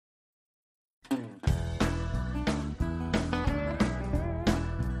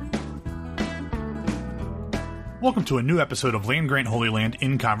Welcome to a new episode of Land Grant Holy Land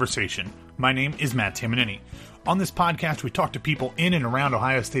in Conversation. My name is Matt Tamanini. On this podcast, we talk to people in and around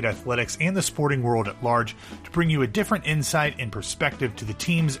Ohio State athletics and the sporting world at large to bring you a different insight and perspective to the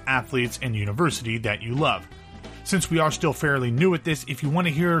teams, athletes, and university that you love. Since we are still fairly new at this, if you want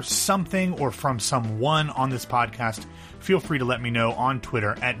to hear something or from someone on this podcast, feel free to let me know on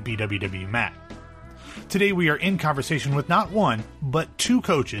Twitter at BWWMatt. Today we are in conversation with not one, but two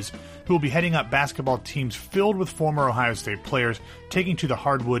coaches who will be heading up basketball teams filled with former Ohio State players taking to the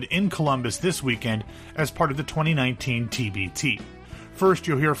hardwood in Columbus this weekend as part of the 2019 TBT. First,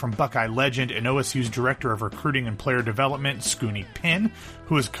 you'll hear from Buckeye legend and OSU's Director of Recruiting and Player Development, Scoonie Penn,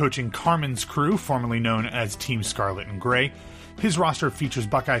 who is coaching Carmen's Crew, formerly known as Team Scarlet and Gray. His roster features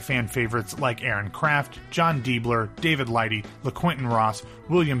Buckeye fan favorites like Aaron Kraft, John Diebler, David Lighty, LaQuinton Ross,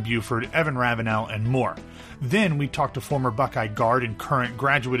 William Buford, Evan Ravenel, and more. Then we talk to former Buckeye guard and current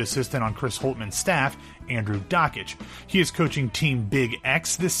graduate assistant on Chris Holtman's staff, Andrew Dakich. He is coaching Team Big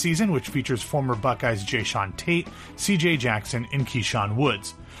X this season, which features former Buckeyes Jayshawn Tate, CJ Jackson, and Keyshawn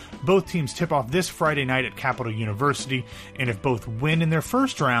Woods. Both teams tip off this Friday night at Capital University, and if both win in their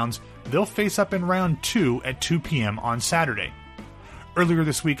first rounds, they'll face up in round 2 at 2 p.m. on Saturday. Earlier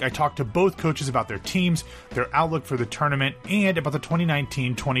this week, I talked to both coaches about their teams, their outlook for the tournament, and about the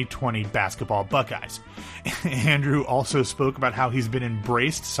 2019-2020 basketball Buckeyes. Andrew also spoke about how he's been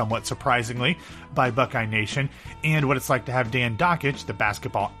embraced, somewhat surprisingly, by Buckeye Nation, and what it's like to have Dan Dakich, the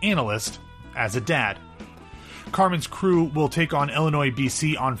basketball analyst, as a dad. Carmen's Crew will take on Illinois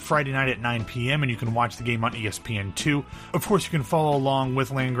BC on Friday night at 9 p.m., and you can watch the game on ESPN2. Of course, you can follow along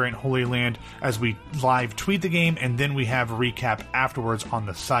with Land Grant Holy Land as we live tweet the game, and then we have a recap afterwards on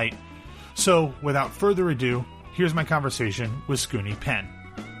the site. So, without further ado, here's my conversation with Scoonie Penn.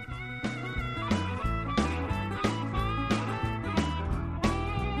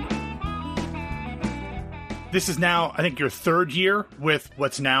 This is now, I think, your third year with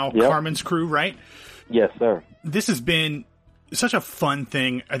what's now Carmen's Crew, right? Yes, sir. This has been such a fun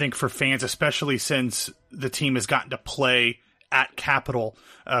thing, I think, for fans, especially since the team has gotten to play at Capital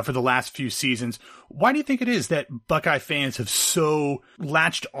for the last few seasons. Why do you think it is that Buckeye fans have so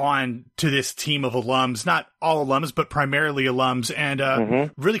latched on to this team of alums, not all alums, but primarily alums,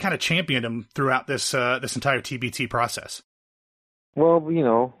 and really kind of championed them throughout this entire TBT process? Well,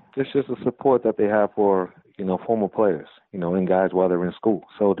 it's just the support that they have for former players, and guys while they're in school.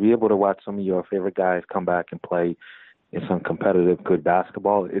 So to be able to watch some of your favorite guys come back and play in some competitive, good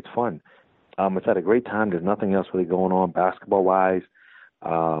basketball, it's fun. It's at a great time. There's nothing else really going on basketball-wise.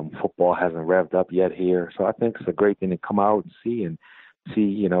 Football hasn't revved up yet here. So I think it's a great thing to come out and see,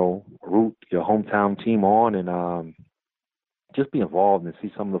 root your hometown team on and just be involved and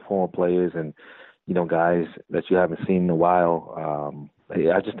see some of the former players and, guys that you haven't seen in a while.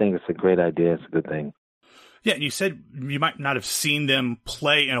 I just think it's a great idea. It's a good thing. Yeah, and you said you might not have seen them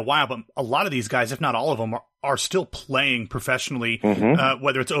play in a while, but a lot of these guys, if not all of them, are still playing professionally,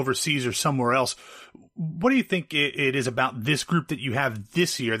 whether it's overseas or somewhere else. What do you think it is about this group that you have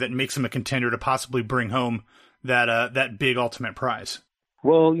this year that makes them a contender to possibly bring home that big ultimate prize?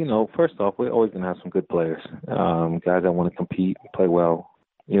 Well, first off, we're always going to have some good players, guys that want to compete, play well.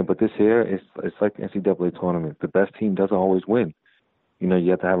 But this year, it's like the NCAA tournament. The best team doesn't always win. You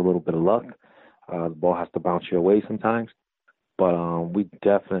have to have a little bit of luck. The ball has to bounce your way sometimes. But we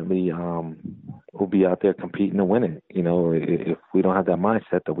definitely will be out there competing to win it. If we don't have that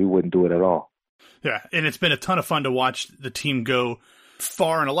mindset, that we wouldn't do it at all. Yeah, and it's been a ton of fun to watch the team go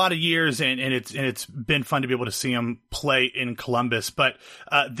far in a lot of years, and it's been fun to be able to see them play in Columbus. But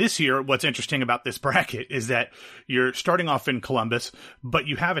this year, what's interesting about this bracket is that you're starting off in Columbus, but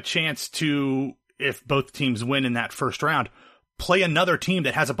you have a chance to, if both teams win in that first round, play another team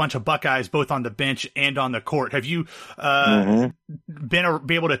that has a bunch of Buckeyes both on the bench and on the court. Have you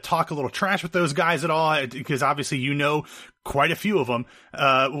be able to talk a little trash with those guys at all? Because obviously quite a few of them.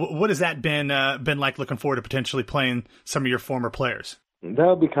 What has that been like, looking forward to potentially playing some of your former players? That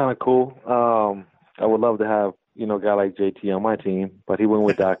would be kind of cool. I would love to have, a guy like JT on my team, but he went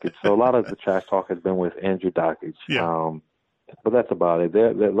with Dakich. So a lot of the trash talk has been with Andrew Dakich. Yeah. But that's about it.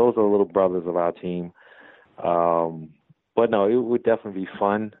 Those are the little brothers of our team. But no, it would definitely be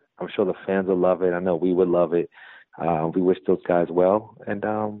fun. I'm sure the fans will love it. I know we would love it. We wish those guys well. And,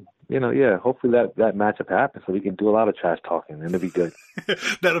 hopefully that matchup happens so we can do a lot of trash talking, and it'll be good.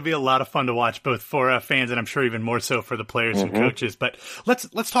 That'll be a lot of fun to watch, both for fans and I'm sure even more so for the players and coaches. But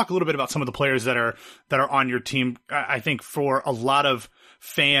let's talk a little bit about some of the players that are on your team. I think for a lot of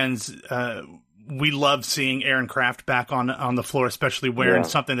fans, we love seeing Aaron Kraft back on the floor, especially wearing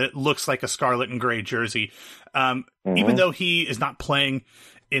something that looks like a scarlet and gray jersey. Even though he is not playing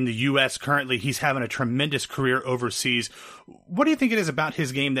in the U.S. currently. He's having a tremendous career overseas. What do you think it is about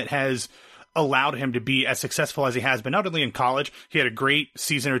his game that has allowed him to be as successful as he has been? Not only in college, he had a great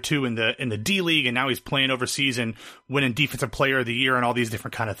season or two in the D League, and now he's playing overseas and winning Defensive Player of the Year and all these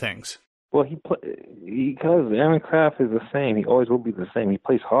different kind of things. Well, because Aaron Craft is the same. He always will be the same. He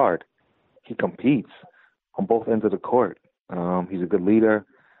plays hard. He competes on both ends of the court. He's a good leader,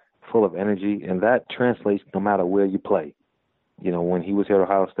 full of energy, and that translates no matter where you play. You know, when he was here at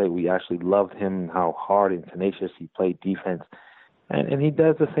Ohio State, we actually loved him, how hard and tenacious he played defense. And he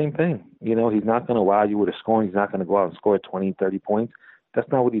does the same thing. You know, he's not going to wow you with a scoring. He's not going to go out and score 20, 30 points.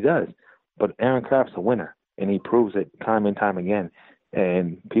 That's not what he does. But Aaron Craft's a winner, and he proves it time and time again.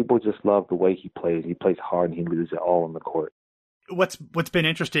 And people just love the way he plays. He plays hard, and he leaves it all on the court. What's been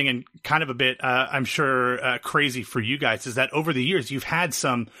interesting and kind of a bit, I'm sure, crazy for you guys is that over the years, you've had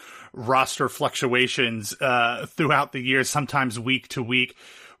some roster fluctuations throughout the years, sometimes week to week.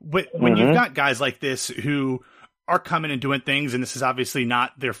 When you've got guys like this who are coming and doing things, and this is obviously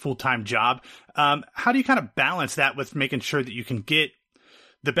not their full-time job, how do you kind of balance that with making sure that you can get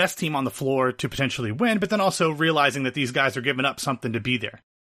the best team on the floor to potentially win, but then also realizing that these guys are giving up something to be there?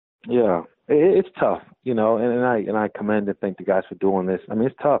 Yeah, it's tough, you know, and I commend and thank the guys for doing this. I mean,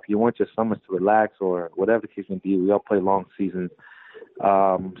 it's tough. You want your summers to relax or whatever the case may be. We all play long seasons.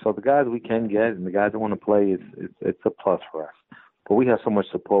 So the guys we can get and the guys that want to play, it's a plus for us. But we have so much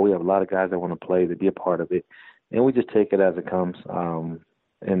support. We have a lot of guys that want to play, to be a part of it. And we just take it as it comes. And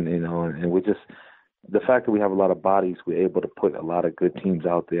we just, the fact that we have a lot of bodies, we're able to put a lot of good teams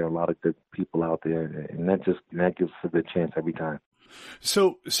out there, a lot of good people out there. And that gives us a good chance every time.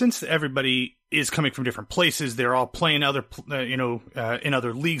 So since everybody is coming from different places, they're all playing in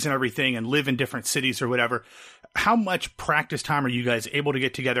other leagues and everything and live in different cities or whatever. How much practice time are you guys able to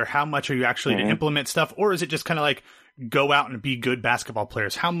get together? How much are you actually to implement stuff? Or is it just kind of like go out and be good basketball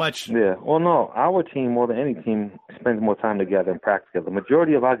players? How much? Yeah. Well, no, our team more than any team spends more time together and practice together. The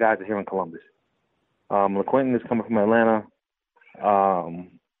majority of our guys are here in Columbus. LaQuentin is coming from Atlanta. And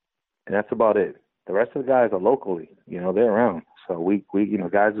that's about it. The rest of the guys are locally, they're around. So we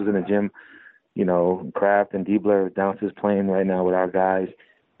guys who's in the gym, Kraft and Diebler downstairs playing right now with our guys.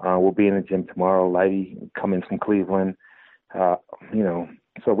 We'll be in the gym tomorrow. Lighty coming from Cleveland.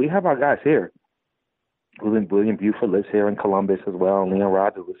 So we have our guys here. William Buford lives here in Columbus as well. Leon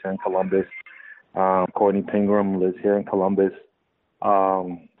Rogers lives here in Columbus. Courtney Pingram lives here in Columbus.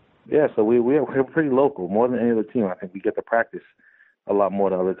 So we're pretty local, more than any other team. I think we get to practice a lot more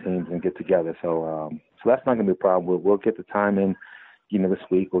than other teams and get together. So that's not going to be a problem. We'll get the time in, this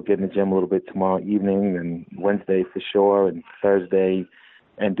week. We'll get in the gym a little bit tomorrow evening and Wednesday for sure and Thursday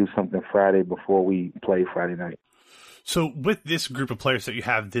and do something Friday before we play Friday night. So with this group of players that you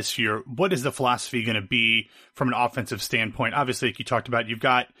have this year, what is the philosophy going to be from an offensive standpoint? Obviously, like you talked about, you've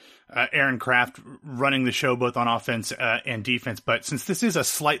got Aaron Craft running the show both on offense and defense. But since this is a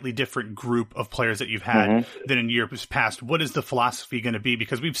slightly different group of players that you've had than in years past, what is the philosophy going to be?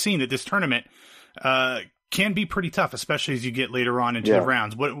 Because we've seen that this tournament can be pretty tough, especially as you get later on into the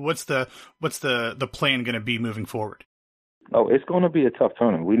rounds. What's the plan going to be moving forward? Oh, it's going to be a tough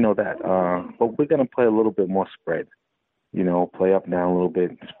tournament. We know that. But we're going to play a little bit more spread. Play up and down a little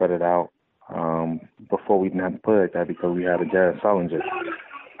bit, spread it out. Before we didn't have to play like that because we had a Jared Sullinger,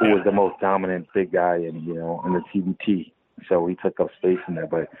 who was the most dominant big guy in the TBT. So he took up space in there.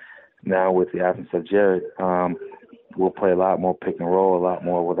 But now with the absence of Jared, we'll play a lot more pick and roll, a lot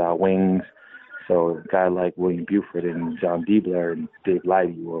more with our wings. So a guy like William Buford and John Diebler and Dave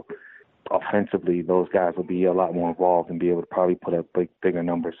Lighty will offensively, those guys will be a lot more involved and be able to probably put up bigger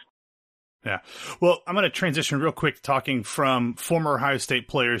numbers. Yeah. Well, I'm going to transition real quick talking from former Ohio State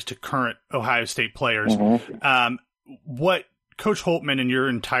players to current Ohio State players. What Coach Holtmann and your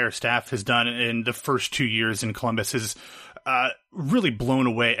entire staff has done in the first 2 years in Columbus has really blown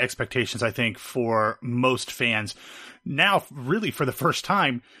away expectations, I think, for most fans. Now, really, for the first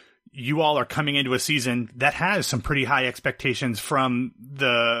time, you all are coming into a season that has some pretty high expectations from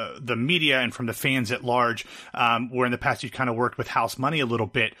the media and from the fans at large, where in the past you've kind of worked with house money a little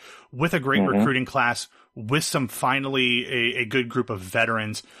bit, with a great recruiting class, with some finally a good group of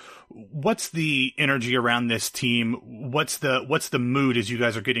veterans. What's the energy around this team? What's the mood as you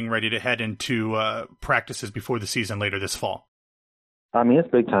guys are getting ready to head into practices before the season later this fall? I mean,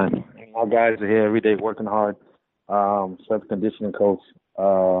 it's big time. Our guys are here every day working hard. Strength conditioning coach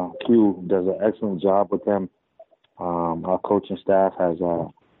Q does an excellent job with them. Our coaching staff has,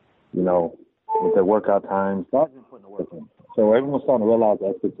 with their workout times, guys are putting the work in. So everyone's starting to realize the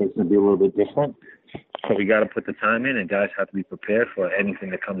expectations will be a little bit different. So we got to put the time in, and guys have to be prepared for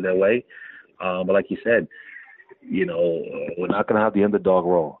anything that comes their way. But like you said, we're not going to have the underdog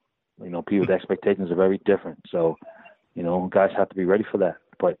role. People's expectations are very different. So, guys have to be ready for that.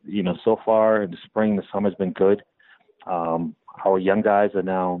 But, so far in the spring, the summer's been good. Our young guys are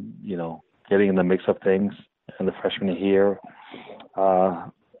now, getting in the mix of things, and the freshmen are here.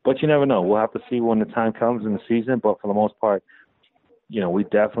 But you never know. We'll have to see when the time comes in the season. But for the most part, we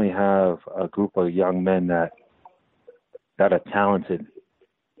definitely have a group of young men that are talented,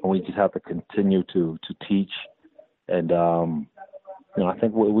 and we just have to continue to teach. And I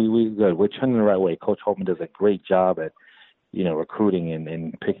think we're good. We're trending the right way. Coach Holtmann does a great job at recruiting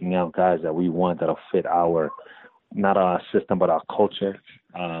and picking out guys that we want that'll fit not our system but our culture.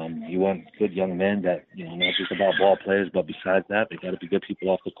 You want good young men that not just about ball players, but besides that, they got to be good people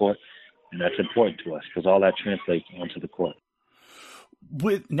off the court, and that's important to us because all that translates onto the court.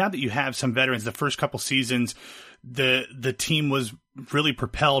 Now that you have some veterans, the first couple seasons, the team was really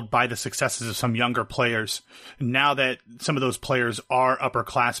propelled by the successes of some younger players. Now that some of those players are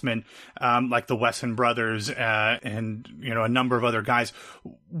upperclassmen, like the Wesson brothers and a number of other guys,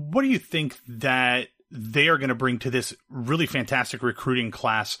 what do you think that they are going to bring to this really fantastic recruiting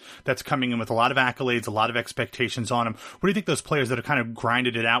class that's coming in with a lot of accolades, a lot of expectations on them? What do you think those players that have kind of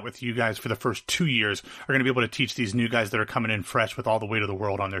grinded it out with you guys for the first 2 years are going to be able to teach these new guys that are coming in fresh with all the weight of the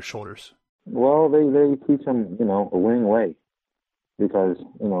world on their shoulders? Well, they teach them, a winning way, because,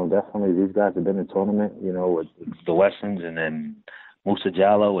 definitely these guys have been in the tournament, with the Wessons and then Musa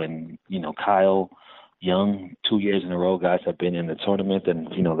Jallow and, Kyle Young. 2 years in a row, guys have been in the tournament, and,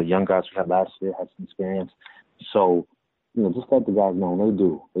 the young guys we had last year had some experience. So, just let the guys know, they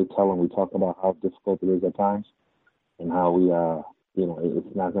do. They tell them, we talk about how difficult it is at times and how we,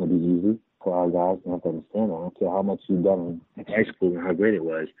 it's not going to be easy for our guys. You have to understand that. I don't care how much you've done in high school and how great it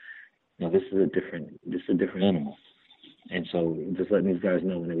was. This is a different animal. And so just letting these guys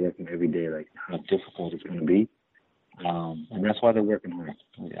know when they're working every day, like how difficult it's going to be. And that's why they're working hard.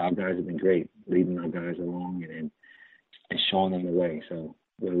 Our guys have been great, leading our guys along and showing them the way. So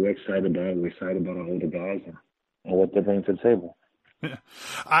we're excited about it. We're excited about our older guys and what they bring to the table.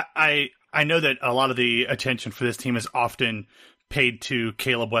 I know that a lot of the attention for this team is often paid to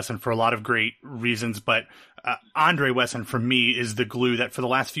Caleb Wesson for a lot of great reasons, but Andre Wesson, for me, is the glue that for the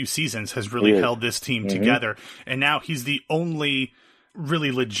last few seasons has really held this team together. And now he's the only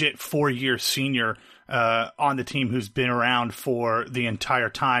really legit 4-year senior on the team who's been around for the entire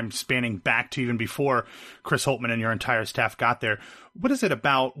time, spanning back to even before Chris Holtmann and your entire staff got there. What is it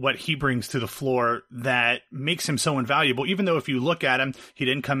about what he brings to the floor that makes him so invaluable? Even though if you look at him, he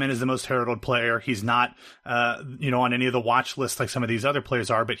didn't come in as the most heralded player. He's not, on any of the watch lists like some of these other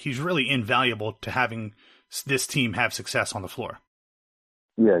players are, but he's really invaluable to having this team have success on the floor.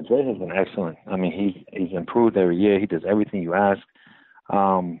 Yeah, Dre has been excellent. I mean, he's improved every year. He does everything you ask.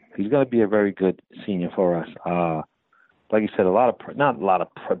 He's going to be a very good senior for us. Like you said, not a lot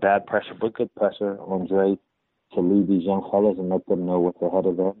of bad pressure, but good pressure on Dre to lead these young fellas and let them know what's ahead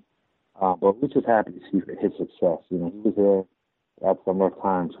of them. But we're just happy to see his success. He was here at some rough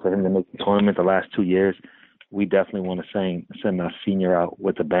times. For him to make the tournament the last 2 years, we definitely want to send our senior out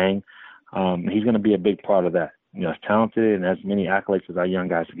with a bang. He's going to be a big part of that. As talented and as many accolades as our young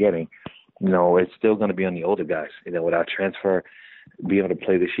guys are getting, it's still going to be on the older guys. With our transfer, be able to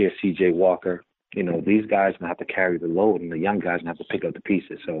play this year, C.J. Walker, these guys have to carry the load, and the young guys have to pick up the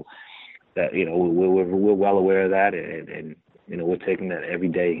pieces. So that we're well aware of that, and we're taking that every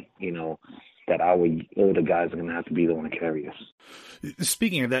day. That our older guys are going to have to be the one to carry us.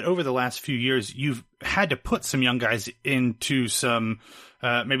 Speaking of that, over the last few years, you've had to put some young guys into some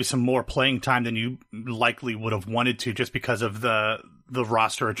maybe some more playing time than you likely would have wanted to, just because of the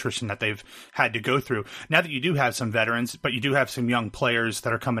roster attrition that they've had to go through. Now that you do have some veterans, but you do have some young players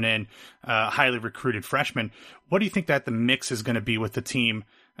that are coming in, highly recruited freshmen, what do you think that the mix is going to be with the team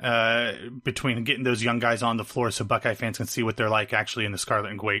between getting those young guys on the floor so Buckeye fans can see what they're like actually in the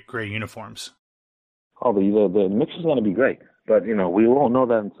scarlet and gray uniforms? Oh, the mix is going to be great. But, we won't know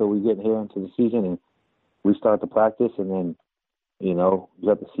that until we get here into the season and we start to practice. And then, you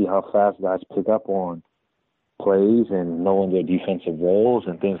have to see how fast guys pick up on plays and knowing their defensive roles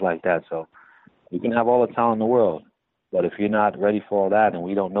and things like that. So you can have all the talent in the world, but if you're not ready for all that and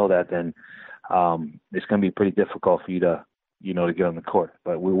we don't know that, then it's going to be pretty difficult for you to, to get on the court.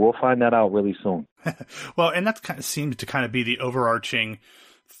 But we will find that out really soon. Well, and that kind of seemed to kind of be the overarching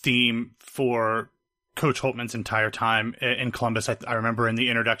theme for Coach Holtmann's entire time in Columbus. I remember in the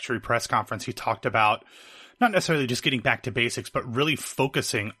introductory press conference, he talked about not necessarily just getting back to basics, but really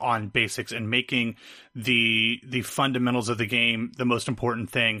focusing on basics and making the fundamentals of the game the most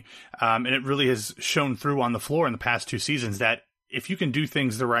important thing. And it really has shown through on the floor in the past 2 seasons that if you can do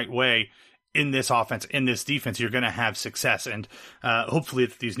things the right way, in this offense, in this defense, you're going to have success. And hopefully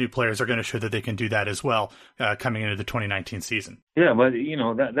these new players are going to show that they can do that as well coming into the 2019 season. Yeah, but,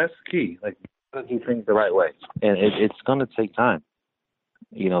 that's key. Like, do things the right way. And it's going to take time.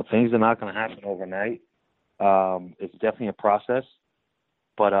 Things are not going to happen overnight. It's definitely a process.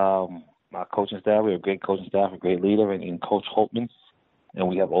 But our coaching staff, we have a great coaching staff, a great leader, and Coach Holtman. And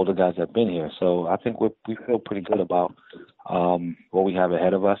we have older guys that have been here. So I think we feel pretty good about what we have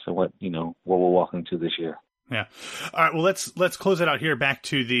ahead of us and what we're walking into this year. Yeah. All right. Well, let's close it out here. Back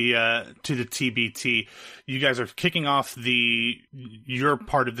to the TBT. You guys are kicking off your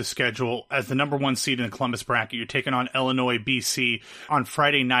part of the schedule as the number 1 seed in the Columbus bracket. You're taking on Illinois BC on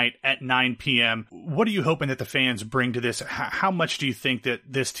Friday night at 9 p.m. What are you hoping that the fans bring to this? How much do you think that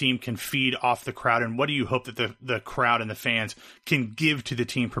this team can feed off the crowd, and what do you hope that the crowd and the fans can give to the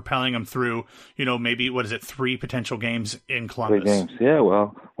team, propelling them through? Maybe 3 potential games in Columbus. 3 games. Yeah.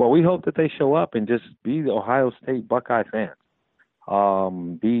 Well, we hope that they show up and just be the Ohio State Buckeye fans.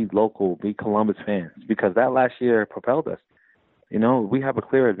 Be local, be Columbus fans, because that last year propelled us. We have a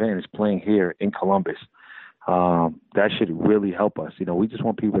clear advantage playing here in Columbus. That should really help us. We just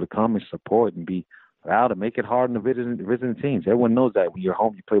want people to come and support and be loud and make it hard on the visiting teams. Everyone knows that when you're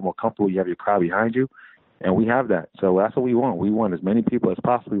home, you play more comfortable, you have your crowd behind you, and we have that. So that's what we want. We want as many people as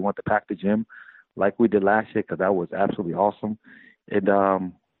possible. We want to pack the gym like we did last year, because that was absolutely awesome. And,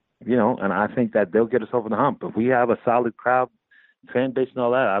 and I think that they'll get us over the hump. If we have a solid crowd, fan base and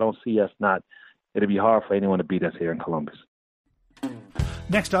all that, I don't see us not. It'll be hard for anyone to beat us here in Columbus.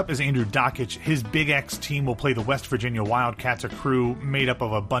 Next up is Andrew Dakich. His Big X team will play the West Virginia Wildcats, a crew made up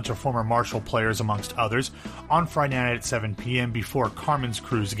of a bunch of former Marshall players, amongst others, on Friday night at 7 p.m. before Carmen's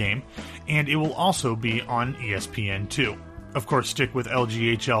Crew's game, and it will also be on ESPN2. Of course, stick with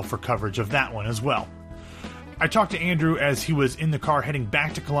LGHL for coverage of that one as well. I talked to Andrew as he was in the car heading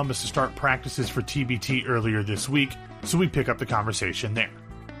back to Columbus to start practices for TBT earlier this week, so we pick up the conversation there.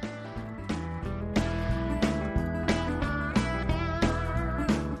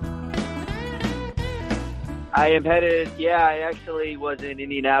 I am headed, I actually was in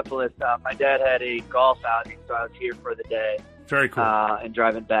Indianapolis. My dad had a golf outing, so I was here for the day. Very cool. And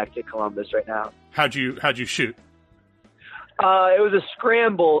driving back to Columbus right now. How'd you shoot? It was a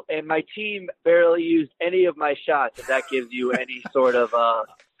scramble, and my team barely used any of my shots, if that gives you any sort of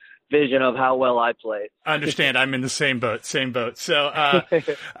vision of how well I played. I understand. I'm in the same boat. So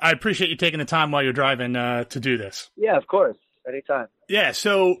I appreciate you taking the time while you're driving to do this. Yeah, of course. Anytime. Yeah,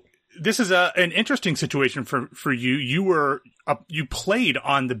 so this is an interesting situation for you. You played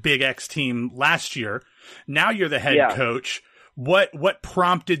on the Big X team last year. Now you're the head coach. What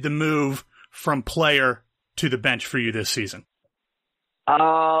prompted the move from player to the bench for you this season?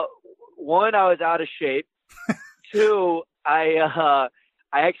 One, I was out of shape. 2, I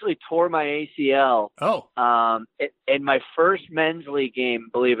actually tore my ACL. In my first men's league game,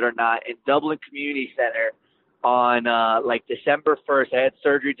 believe it or not, in Dublin Community Center on December 1st. I had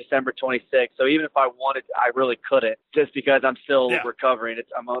surgery December 26th. So even if I wanted to, I really couldn't, just because I'm still recovering.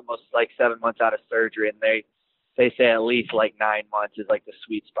 I'm almost 7 months out of surgery, and they say at least 9 months is the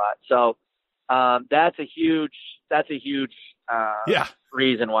sweet spot. So that's a huge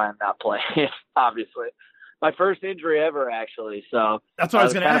reason why I'm not playing, obviously. My first injury ever, actually. So that's what I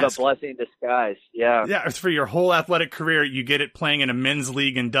was going to ask. Kind of a blessing in disguise. Yeah. Yeah. It's for your whole athletic career. You get it playing in a men's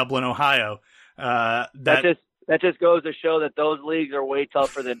league in Dublin, Ohio. That just goes to show that those leagues are way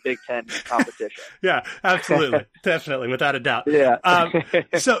tougher than Big Ten competition. Yeah, absolutely. Definitely, without a doubt. Yeah.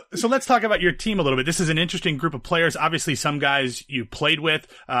 So let's talk about your team a little bit. This is an interesting group of players. Obviously, some guys you played with,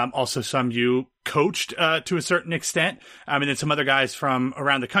 also some you coached to a certain extent, and then some other guys from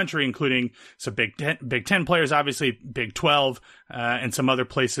around the country, including some Big Ten players, obviously Big 12, and some other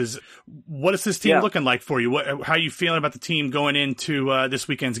places. What is this team looking like for you? How are you feeling about the team going into this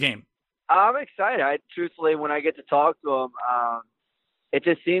weekend's game? I'm excited. Truthfully, when I get to talk to them, it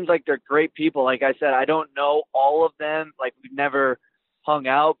just seems like they're great people. Like I said, I don't know all of them. We've never hung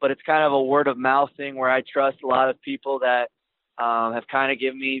out, but it's kind of a word of mouth thing where I trust a lot of people that have kind of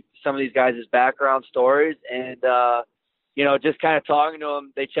given me some of these guys' background stories. And, just kind of talking to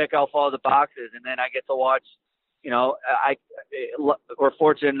them, they check off all the boxes. And then I get to watch, we're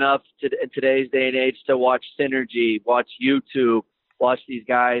fortunate enough in today's day and age to watch Synergy, watch YouTube, watch these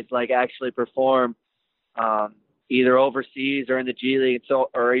guys actually perform either overseas or in the G League,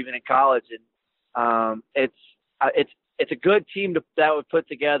 or even in college. And it's a good team that we put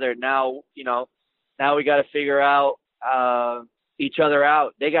together. Now we got to figure out each other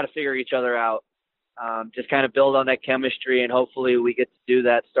out. They got to figure each other out. just kind of build on that chemistry, and hopefully we get to do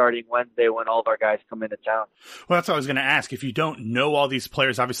that starting Wednesday when all of our guys come into town. Well, that's what I was going to ask. If you don't know all these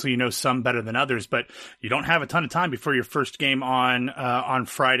players, obviously you know some better than others, but you don't have a ton of time before your first game on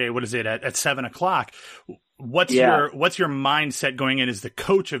Friday. What is it at 7:00? What's your mindset going in as the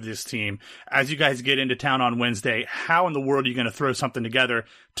coach of this team as you guys get into town on Wednesday? How in the world are you going to throw something together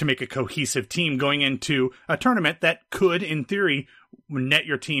to make a cohesive team going into a tournament that could, in theory, net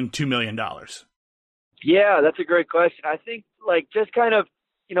your team $2 million? Yeah, that's a great question. I think, just kind of,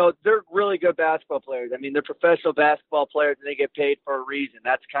 they're really good basketball players. I mean, they're professional basketball players, and they get paid for a reason.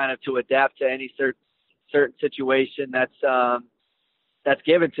 That's kind of to adapt to any certain situation that's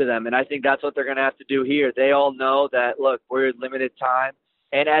given to them. And I think that's what they're going to have to do here. They all know that, look, we're in limited time.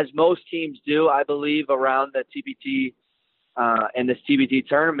 And as most teams do, I believe, around the TBT and this TBT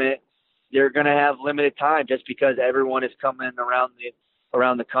tournament, they're going to have limited time just because everyone is coming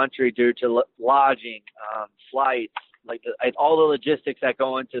around the country due to lodging, flights, all the logistics that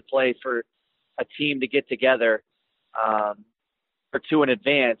go into play for a team to get together or two in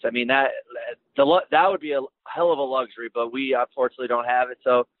advance. I mean, that would be a hell of a luxury, but we unfortunately don't have it.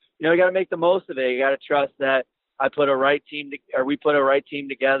 So, you got to make the most of it. You got to trust that we put a right team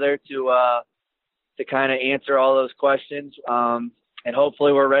together to kind of answer all those questions. And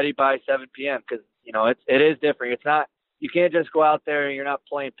hopefully we're ready by 7 p.m. because, it is different. It's not, you can't just go out there and you're not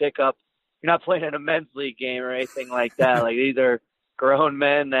playing pickup. You're not playing in a men's league game or anything like that. These are grown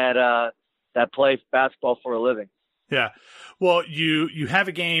men that play basketball for a living. Yeah. Well, you have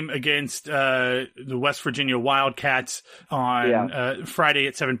a game against the West Virginia Wildcats on Friday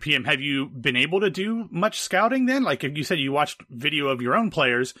at 7 p.m. Have you been able to do much scouting then? Like you said, you watched video of your own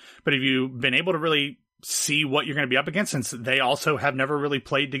players, but have you been able to really see what you're going to be up against since they also have never really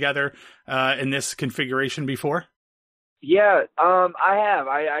played together in this configuration before? Yeah, I have.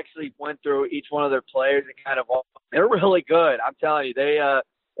 I actually went through each one of their players and they're really good. I'm telling you, they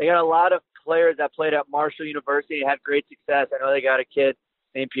got a lot of players that played at Marshall University and had great success. I know they got a kid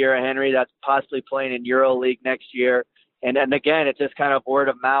named Pierre Henry that's possibly playing in EuroLeague next year. And again, it's just kind of word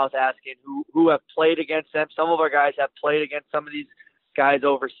of mouth asking who have played against them. Some of our guys have played against some of these guys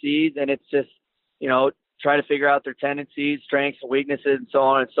overseas, and it's just, try to figure out their tendencies, strengths, weaknesses, and so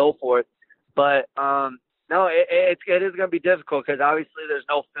on and so forth. But no, it is going to be difficult because obviously there's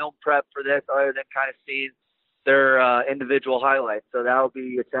no film prep for this other than kind of seeing their individual highlights. So that'll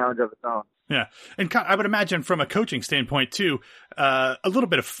be a challenge of its own. Yeah. And I would imagine from a coaching standpoint too, a little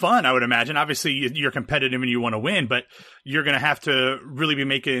bit of fun, I would imagine. Obviously you're competitive and you want to win, but you're going to have to really be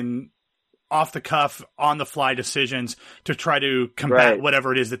making off the cuff, on the fly decisions to try to combat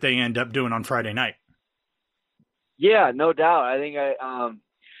whatever it is that they end up doing on Friday night. Yeah, no doubt. I think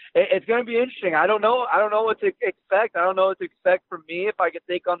it's going to be interesting. I don't know what to expect. I don't know what to expect from me if I could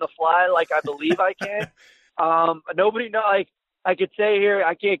think on the fly like I believe I can. Nobody know. I could say here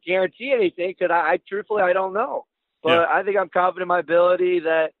I can't guarantee anything because I truthfully I don't know. But I think I'm confident in my ability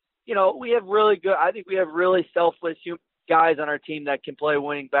that we have really good. I think we have really selfless guys on our team that can play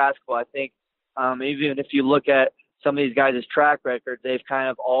winning basketball. I think even if you look at some of these guys' track record, they've kind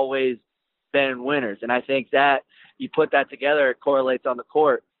of always been winners, and I think that you put that together, it correlates on the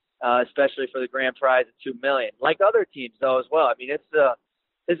court. Especially for the grand prize of $2 million, like other teams though as well. I mean,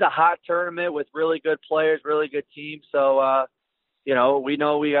 it's a hot tournament with really good players, really good teams. So, we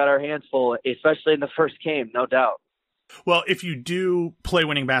know we got our hands full, especially in the first game, no doubt. Well, if you do play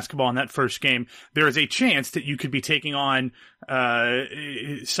winning basketball in that first game, there is a chance that you could be taking on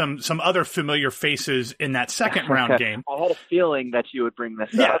some other familiar faces in that second round game. I had a feeling that you would bring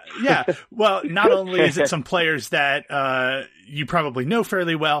this up. Yeah. Well, not only is it some players that you probably know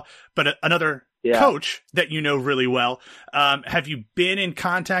fairly well, but another coach that you know really well. Have you been in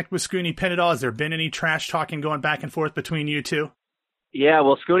contact with Scooney Penn at all? Has there been any trash talking going back and forth between you two? Yeah,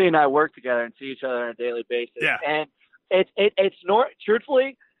 well, Scooney and I work together and see each other on a daily basis. Yeah. And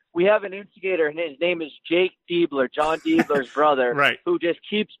truthfully, we have an instigator, and his name is Jake Diebler, John Diebler's brother, right? Who just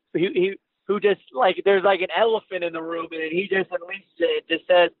keeps who just there's like an elephant in the room, and he just unleashes it. Just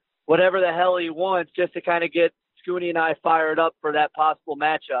says whatever the hell he wants, just to kind of get Scooney and I fired up for that possible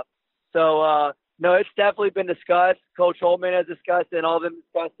matchup. So no, it's definitely been discussed. Coach Holman has discussed it, and all of them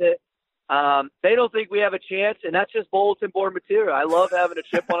discussed it. They don't think we have a chance, and that's just bulletin board material. I love having a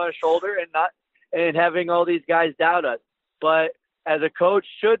chip on our shoulder and having all these guys doubt us. But as a coach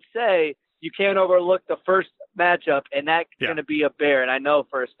should say, you can't overlook the first matchup, and that's going to be a bear. And I know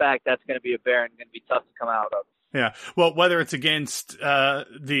for a fact that's going to be a bear and going to be tough to come out of. Yeah. Well, whether it's against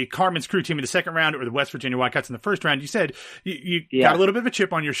the Carmen's Crew team in the second round or the West Virginia Wildcats in the first round, you said you got a little bit of a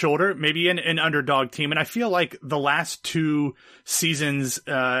chip on your shoulder, maybe an underdog team. And I feel like the last two seasons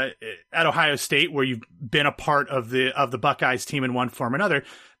at Ohio State, where you've been a part of the Buckeyes team in one form or another,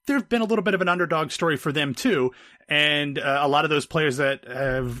 there's been a little bit of an underdog story for them too. And a lot of those players that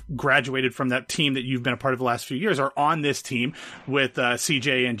have graduated from that team that you've been a part of the last few years are on this team with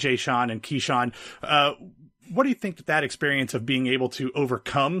CJ and Jay-Sean and Keyshawn. What do you think that experience of being able to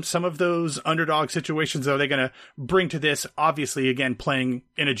overcome some of those underdog situations are they going to bring to this, obviously, again, playing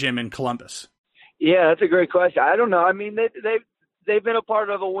in a gym in Columbus? Yeah, that's a great question. I don't know. I mean, they've been a part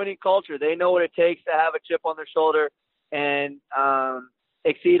of a winning culture. They know what it takes to have a chip on their shoulder and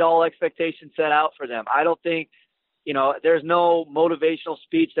exceed all expectations set out for them. I don't think, there's no motivational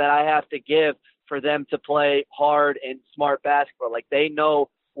speech that I have to give for them to play hard and smart basketball. Like, they know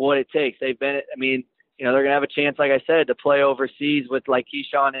what it takes. They've been, they're going to have a chance, like I said, to play overseas with like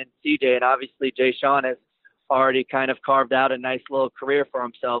Keyshawn and CJ. And obviously Jay-Sean has already kind of carved out a nice little career for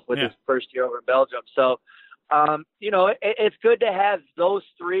himself with his first year over in Belgium. So, it's good to have those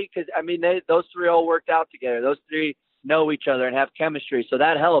three because, those three all worked out together. Those three know each other and have chemistry. So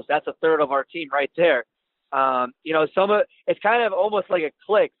that helps. That's a third of our team right there. It's kind of almost like a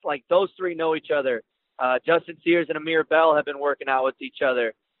clique. Like those three know each other. Justin Sears and Amir Bell have been working out with each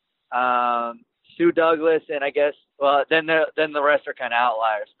other. Sue Douglas, and I guess, then the rest are kind of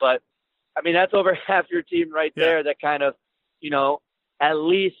outliers. But, that's over half your team right there that kind of, at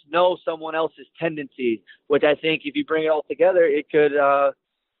least know someone else's tendencies, which I think if you bring it all together, it could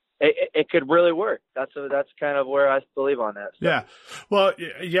really work. That's kind of where I believe on that. So. Yeah. Well,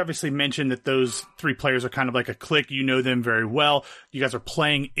 you obviously mentioned that those three players are kind of like a clique. You know them very well. You guys are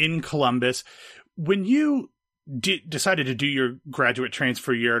playing in Columbus. When you decided to do your graduate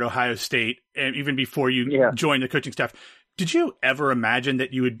transfer year at Ohio State, and even before you joined the coaching staff, did you ever imagine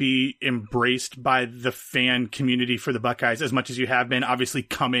that you would be embraced by the fan community for the Buckeyes as much as you have been, obviously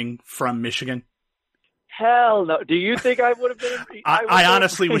coming from Michigan? Hell no. Do you think I would have been? I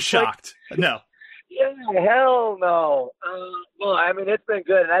honestly was shocked. No. Yeah, hell no. It's been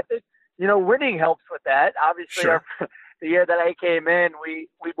good. And I think, winning helps with that. Obviously, the year that I came in, we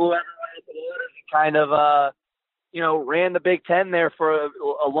blew everyone at the waters and kind of, ran the Big Ten there for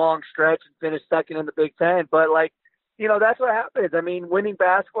a long stretch and finished second in the Big Ten. But, that's what happens. Winning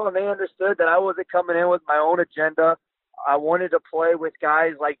basketball, and they understood that I wasn't coming in with my own agenda. I wanted to play with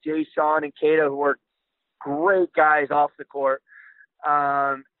guys like Jay-Sean and Keita, who were great guys off the court.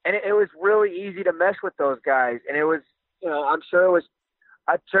 And it was really easy to mesh with those guys. And it was, I'm sure it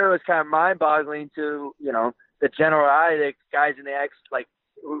was kind of mind-boggling to, the general eye, the guys in the X,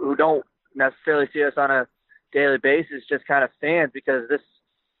 who don't necessarily see us on a daily basis, just kind of fans, because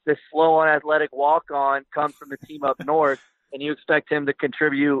this slow and athletic walk-on comes from the team up north, and you expect him to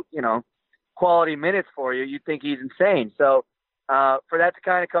contribute, quality minutes for you. You'd think he's insane. So for that to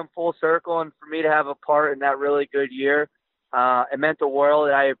kind of come full circle and for me to have a part in that really good year, it meant the world.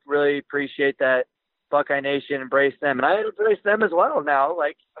 And I really appreciate that Buckeye Nation embraced them, and I embrace them as well now.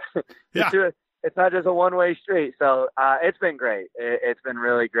 It's not just a one-way street. So it's been great. It's been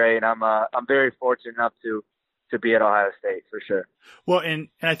really great. And I'm very fortunate enough to be at Ohio State for sure. Well, and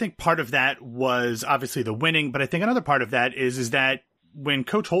I think part of that was obviously the winning, but I think another part of that is that when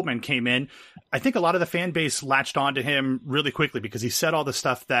Coach Holtmann came in, I think a lot of the fan base latched on to him really quickly because he said all the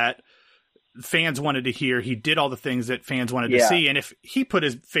stuff that fans wanted to hear. He did all the things that fans wanted to see. And if he put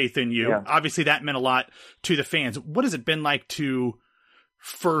his faith in you, obviously that meant a lot to the fans. What has it been like to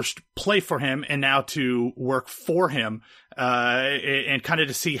first play for him and now to work for him, and kind of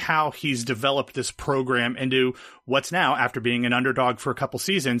to see how he's developed this program into what's now, after being an underdog for a couple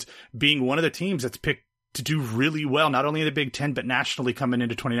seasons, being one of the teams that's picked to do really well, not only in the Big Ten, but nationally coming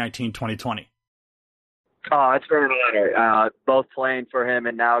into 2019, 2020? Oh, it's been an honor, both playing for him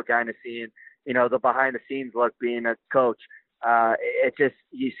and now kind of seeing, the behind the scenes look being a coach. It just,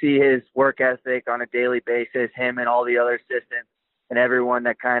 you see his work ethic on a daily basis, him and all the other assistants and everyone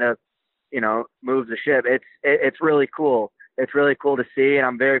that kind of, moves the ship. It's really cool. It's really cool to see. And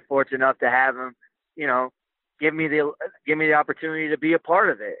I'm very fortunate enough to have him, give me the opportunity to be a part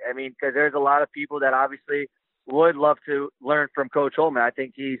of it. Because there's a lot of people that obviously would love to learn from Coach Holtmann. I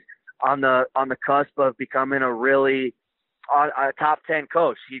think he's on the cusp of becoming a top 10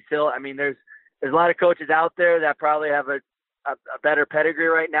 coach. He's still, there's a lot of coaches out there that probably have a better pedigree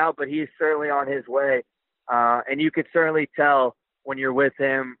right now, but he's certainly on his way. And you could certainly tell when you're with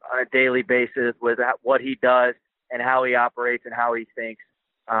him on a daily basis with what he does and how he operates and how he thinks,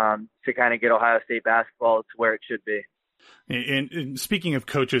 to kind of get Ohio State basketball to where it should be. And speaking of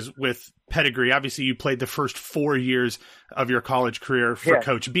coaches with pedigree, obviously you played the first 4 years of your college career for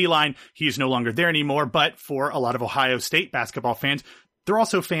Coach Beilein. He's no longer there anymore, but for a lot of Ohio State basketball fans, they're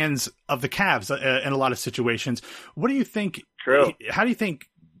also fans of the Cavs in a lot of situations. What do you think? True. How do you think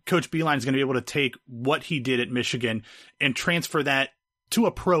Coach Beilein is going to be able to take what he did at Michigan and transfer that to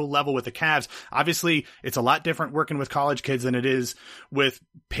a pro level with the Cavs? Obviously, it's a lot different working with college kids than it is with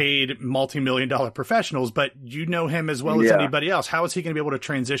paid multi-million-dollar professionals, but you know him as well as anybody else. How is he going to be able to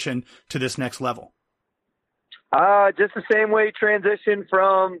transition to this next level? Just the same way he transitioned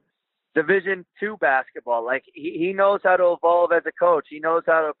from Division II basketball. Like he knows how to evolve as a coach. He knows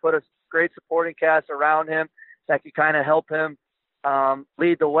how to put a great supporting cast around him that can kind of help him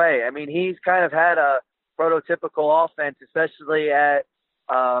lead the way. I mean, he's kind of had a prototypical offense, especially at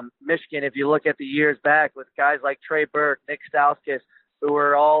Michigan. If you look at the years back with guys like Trey Burke, Nick Stauskas, who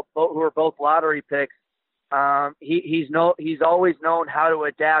were both lottery picks, he's always known how to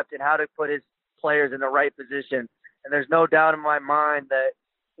adapt and how to put his players in the right position. And there's no doubt in my mind that,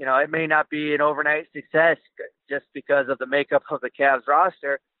 you know, it may not be an overnight success just because of the makeup of the Cavs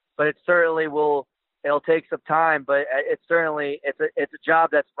roster, but it certainly will. It'll take some time, but it's a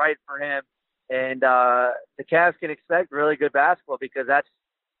job that's right for him. And the Cavs can expect really good basketball because that's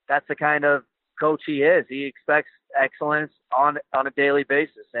the kind of coach he is. He expects excellence on a daily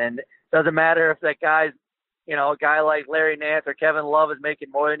basis, and it doesn't matter if that guy's, you know, a guy like Larry Nance or Kevin Love is making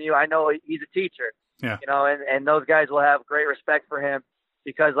more than you. I know he's a teacher, you know, and those guys will have great respect for him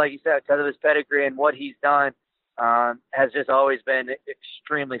because, like you said, because of his pedigree and what he's done, has just always been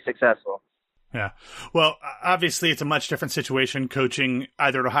extremely successful. Yeah. Well, obviously it's a much different situation coaching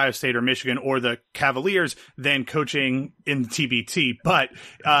either at Ohio State or Michigan or the Cavaliers than coaching in the TBT. But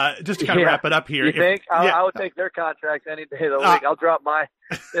just to kind of wrap it up here. You think? I would take their contracts any day of the week. I'll drop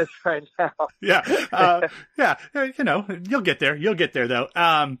this right now. You know, you'll get there. You'll get there, though.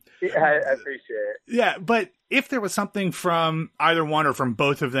 I appreciate it. Yeah, but if there was something from either one or from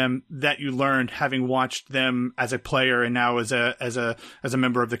both of them that you learned having watched them as a player and now as a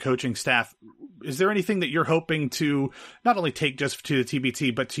member of the coaching staff, is there anything that you're hoping to not only take just to the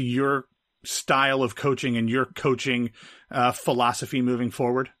TBT, but to your style of coaching and your coaching philosophy moving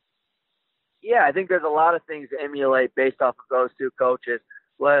forward? Yeah, I think there's a lot of things to emulate based off of those two coaches,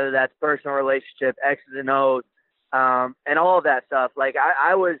 whether that's personal relationship, X's and O's, and all of that stuff. Like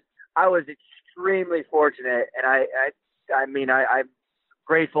I was extremely fortunate, and I'm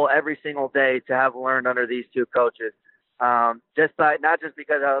grateful every single day to have learned under these two coaches. Not just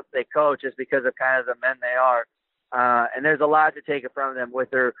because of they coach, just because of kind of the men they are. And there's a lot to take it from them with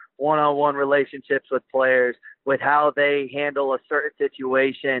their one-on-one relationships with players, with how they handle a certain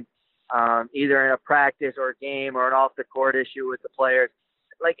situation, either in a practice or a game or an off-the-court issue with the players.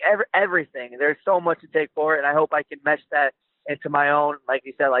 Like everything. There's so much to take for it, and I hope I can mesh that into my own, like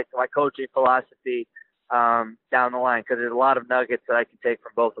you said, like my coaching philosophy down the line, because there's a lot of nuggets that I can take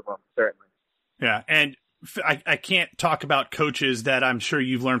from both of them, certainly. Yeah, and I can't talk about coaches that I'm sure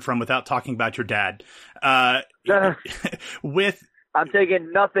you've learned from without talking about your dad. I'm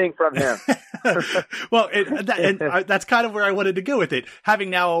taking nothing from him. Well, that's kind of where I wanted to go with it.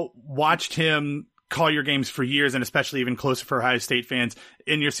 Having now watched him call your games for years, and especially even closer for Ohio State fans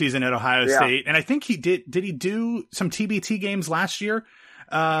in your season at Ohio State. And I think he did he do some TBT games last year?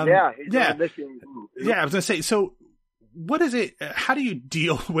 I was going to say, so what is it? How do you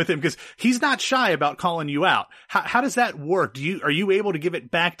deal with him? Because he's not shy about calling you out. How does that work? Are you able to give it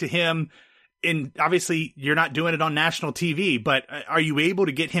back to him? Obviously you're not doing it on national TV, but are you able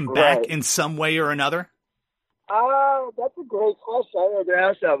to get him back in some way or another? That's a great question. I never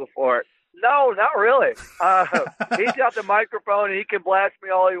asked that before. No, not really. He's got the microphone and he can blast me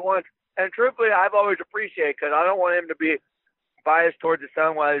all he wants. And truthfully, I've always appreciated, because I don't want him to be biased towards his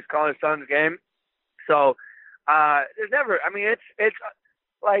son while he's calling his son's game. So there's never. I mean, it's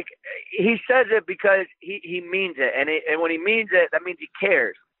like he says it because he means it, and when he means it, that means he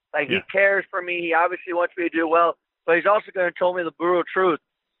cares. Like he cares for me. He obviously wants me to do well, but he's also going to tell me the brutal truth,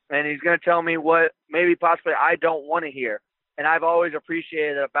 and he's going to tell me what maybe possibly I don't want to hear. And I've always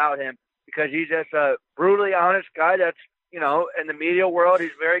appreciated it about him, because he's just a brutally honest guy that's, you know, in the media world,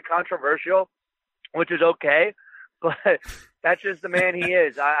 he's very controversial, which is okay, but that's just the man he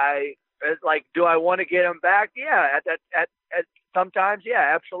is. It's like, do I want to get him back? Yeah, at sometimes,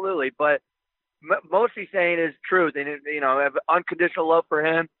 yeah, absolutely. But mostly saying his truth, and, you know, I have unconditional love for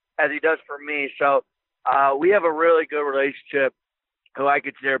him as he does for me. So we have a really good relationship, who I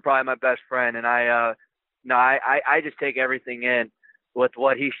consider probably my best friend. And I just take everything in with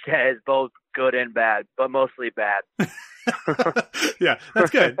what he says, both good and bad, but mostly bad. Yeah,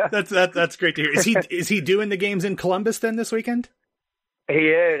 that's good. That's great to hear. Is he doing the games in Columbus then this weekend? He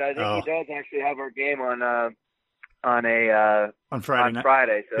is. I think he does actually have our game on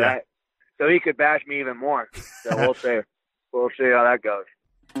Friday. So he could bash me even more. So we'll see. We'll see how that goes.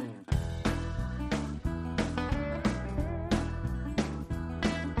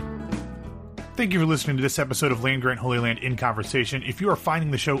 Thank you for listening to this episode of Land Grant Holy Land in Conversation. If you are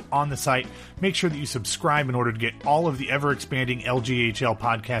finding the show on the site, make sure that you subscribe in order to get all of the ever-expanding LGHL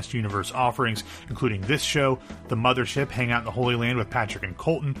podcast universe offerings, including this show, The Mothership, Hang Out in the Holy Land with Patrick and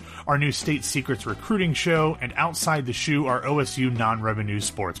Colton, our new State Secrets recruiting show, and Outside the Shoe, our OSU non-revenue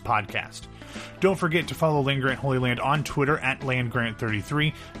sports podcast. Don't forget to follow Land Grant Holy Land on Twitter at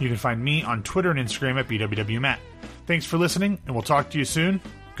LandGrant33. You can find me on Twitter and Instagram at BWWMatt. Thanks for listening, and we'll talk to you soon.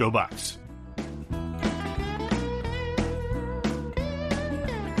 Go Bucks.